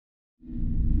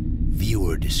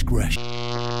Viewer discretion.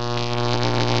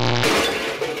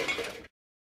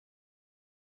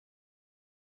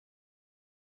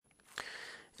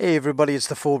 Hey everybody, it's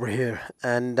dafobra here,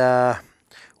 and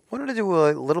wanted to do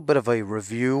a little bit of a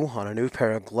review on a new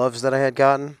pair of gloves that I had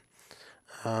gotten.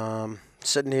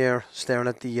 Sitting here staring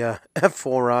at the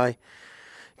F4i.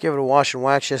 Gave it a wash and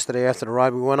wax yesterday after the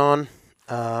ride we went on.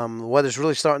 The weather's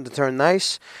really starting to turn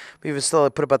nice. We even still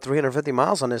put about 350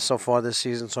 miles on this so far this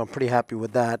season, so I'm pretty happy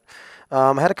with that.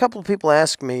 I had a couple of people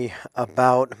ask me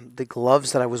about the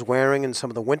gloves that I was wearing in some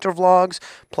of the winter vlogs.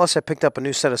 Plus, I picked up a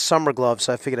new set of summer gloves,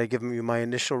 so I figured I'd give you my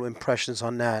initial impressions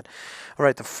on that. All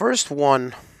right, the first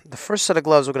set of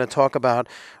gloves we're going to talk about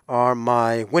are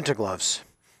my winter gloves.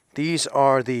 These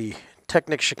are the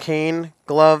Teknic Chicane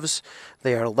gloves.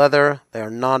 They are leather. They are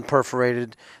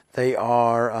non-perforated. They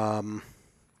are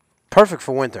perfect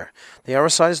for winter. They are a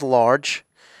size large,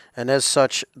 and as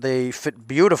such, they fit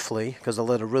beautifully because the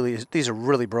leather these are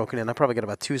really broken in. I probably got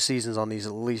about 2 seasons on these,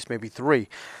 at least maybe 3.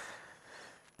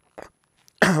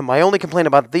 My only complaint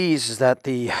about these is that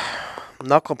the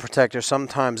knuckle protector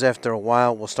sometimes after a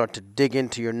while will start to dig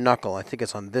into your knuckle. I think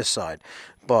it's on this side,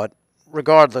 but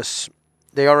regardless,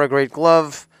 they are a great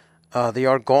glove. They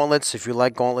are gauntlets, if you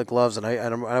like gauntlet gloves, and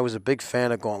I was a big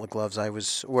fan of gauntlet gloves. I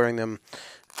was wearing them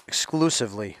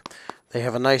exclusively. They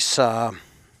have a nice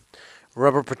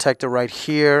rubber protector right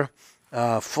here,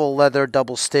 full leather,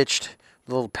 double stitched,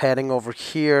 little padding over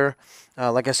here.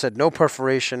 Like I said, no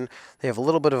perforation. They have a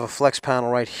little bit of a flex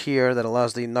panel right here that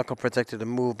allows the knuckle protector to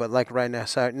move, but like right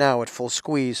now at full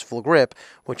squeeze, full grip,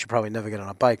 which you probably never get on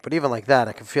a bike, but even like that,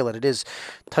 I can feel it. It is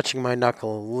touching my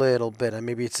knuckle a little bit, and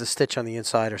maybe it's the stitch on the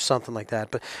inside or something like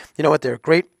that. But you know what? They're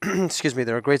great. Excuse me.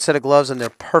 They're a great set of gloves, and they're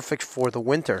perfect for the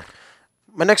winter.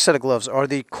 My next set of gloves are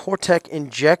the Cortech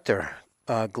Injector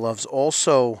gloves,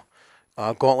 also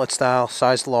gauntlet style,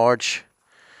 size large.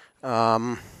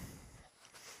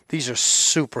 These are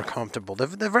super comfortable.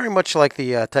 They're very much like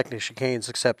the Teknic Chicanes,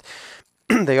 except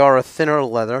they are a thinner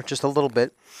leather, just a little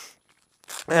bit.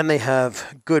 And they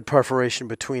have good perforation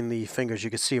between the fingers. You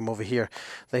can see them over here.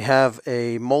 They have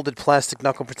a molded plastic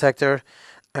knuckle protector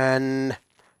and,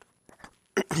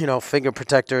 you know, finger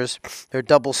protectors. They're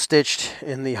double stitched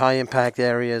in the high impact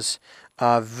areas.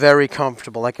 Very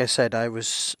comfortable. Like I said, I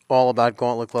was all about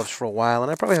gauntlet gloves for a while,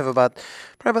 and I probably have about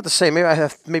the same. Maybe I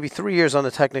have 3 years on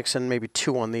the Technics and maybe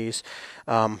 2 on these.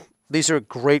 These are a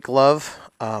great glove.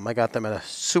 I got them at a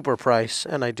super price,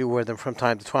 and I do wear them from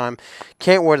time to time.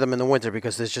 Can't wear them in the winter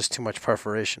because there's just too much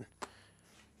perforation.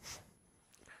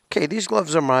 Okay, these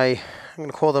gloves are I'm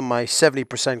going to call them my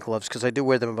 70% gloves because I do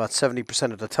wear them about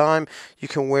 70% of the time. You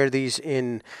can wear these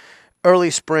in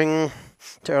early spring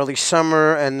to early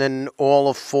summer, and then all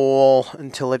of fall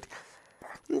until it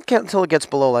gets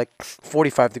below like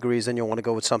 45 degrees. Then you'll want to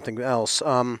go with something else.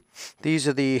 These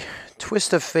are the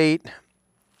Twist of Fate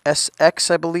SX,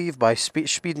 I believe, by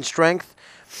Speed and Strength.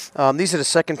 These are the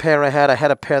second pair I had. I had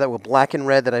a pair that were black and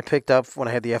red that I picked up when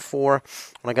I had the F4.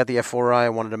 When I got the F4i, I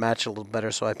wanted to match it a little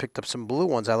better, so I picked up some blue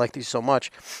ones. I like these so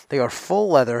much. They are full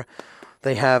leather.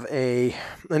 They have and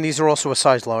these are also a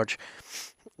size large.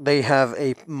 They have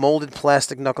a molded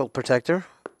plastic knuckle protector,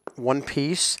 one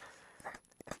piece.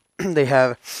 They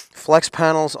have flex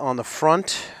panels on the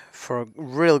front for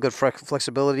real good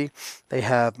flexibility. They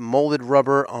have molded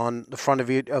rubber on the front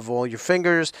of all your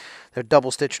fingers. They're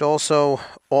double stitched also,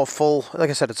 all full.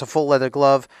 Like I said, it's a full leather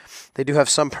glove. They do have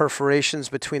some perforations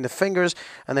between the fingers,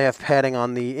 and they have padding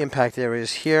on the impact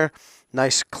areas here.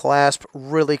 Nice clasp,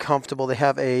 really comfortable. They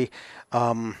have a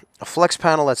flex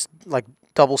panel that's like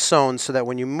double sewn, so that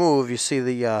when you move, you see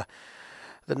the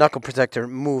knuckle protector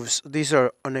moves. These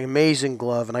are an amazing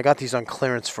glove, and I got these on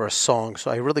clearance for a song,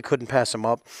 so I really couldn't pass them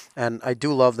up, and I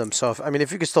do love them. So,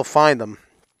 if you can still find them,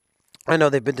 I know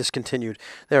they've been discontinued.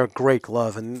 They're a great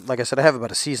glove, and like I said, I have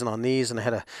about a season on these, and I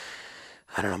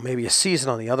had maybe a season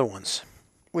on the other ones.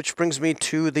 Which brings me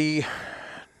to the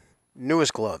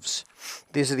newest gloves.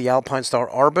 These are the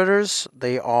Alpinestars Arbiters.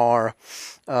 They are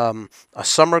a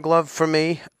summer glove for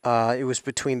me. It was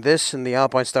between this and the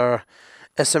Alpinestar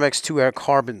SMX2 Air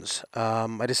Carbons.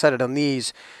 I decided on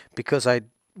these because I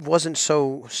wasn't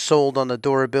so sold on the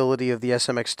durability of the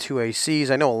SMX2 ACs.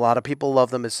 I know a lot of people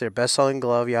love them. It's their best-selling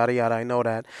glove, yada, yada. I know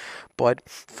that. But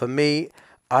for me,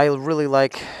 I really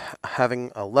like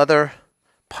having a leather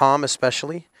palm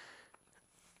especially.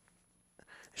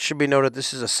 It should be noted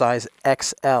this is a size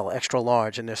XL, extra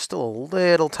large, and they're still a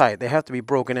little tight. They have to be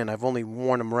broken in. I've only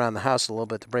worn them around the house a little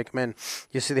bit to break them in.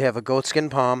 You see they have a goatskin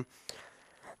palm,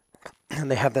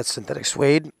 and they have that synthetic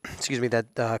suede,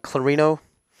 that Clarino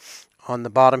on the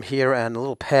bottom here, and a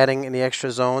little padding in the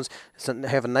extra zones. They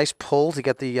have a nice pull to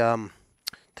get the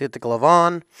to get the glove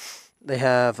on. They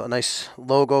have a nice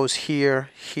logos here,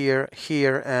 here,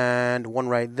 here, and one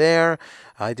right there.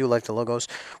 I do like the logos.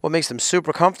 What makes them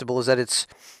super comfortable is that it's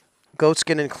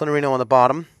goatskin and Clinorino on the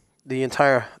bottom. The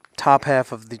entire top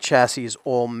half of the chassis is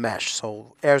all mesh,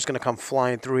 so air's going to come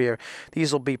flying through here.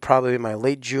 These will be probably my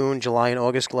late June, July, and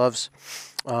August gloves.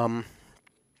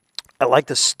 I like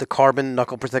the carbon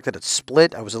knuckle protector that's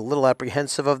split. I was a little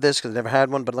apprehensive of this because I never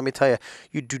had one, but let me tell you,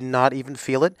 you do not even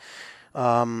feel it.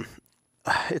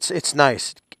 It's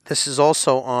nice. This is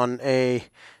also on a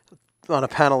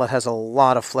panel that has a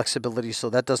lot of flexibility,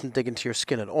 so that doesn't dig into your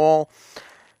skin at all.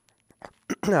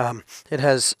 It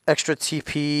has extra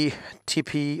TPR,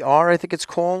 I think it's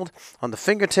called, on the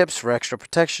fingertips for extra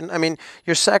protection. I mean,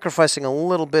 you're sacrificing a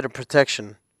little bit of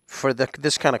protection for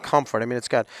this kind of comfort. I mean, it's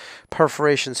got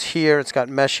perforations here, it's got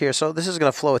mesh here, so this is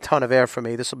going to flow a ton of air for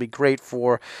me. This will be great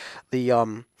for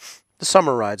the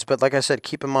summer rides. But like I said,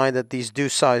 keep in mind that these do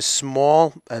size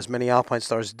small, as many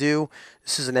Alpinestars do.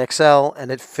 This is an XL,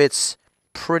 and it fits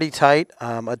pretty tight.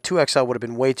 A 2XL would have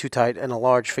been way too tight, and a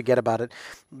large, forget about it,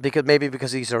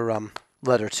 because these are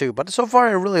leather too. But so far,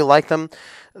 I really like them.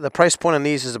 The price point on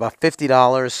these is about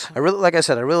 $50. Like I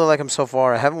said, I really like them so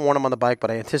far. I haven't worn them on the bike,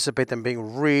 but I anticipate them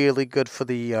being really good for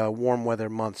the warm weather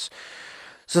months.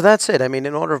 So that's it. I mean,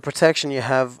 in order of protection, you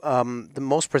have the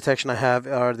most protection I have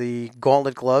are the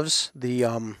Gauntlet gloves,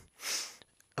 the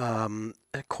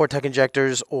Cortech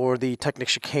Injectors, or the Teknic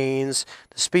Chicanes.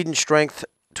 The Speed and Strength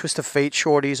Twist of Fate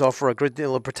shorties offer a great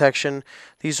deal of protection.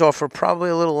 These offer probably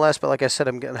a little less, but like I said,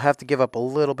 I'm going to have to give up a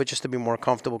little bit just to be more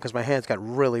comfortable because my hands got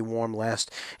really warm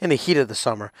in the heat of the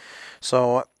summer.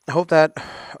 So I hope that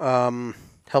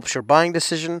helps your buying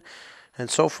decision. And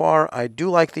so far, I do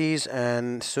like these,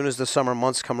 and as soon as the summer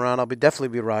months come around, I'll definitely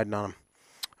be riding on them.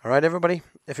 All right, everybody?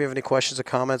 If you have any questions or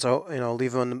comments,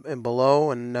 leave them in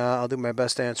below, and I'll do my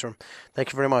best to answer them.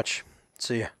 Thank you very much.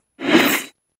 See ya.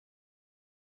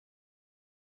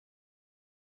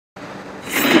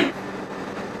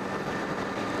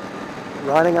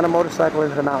 Riding on a motorcycle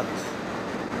into the mountains.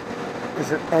 Is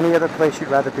there any other place you'd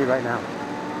rather be right now?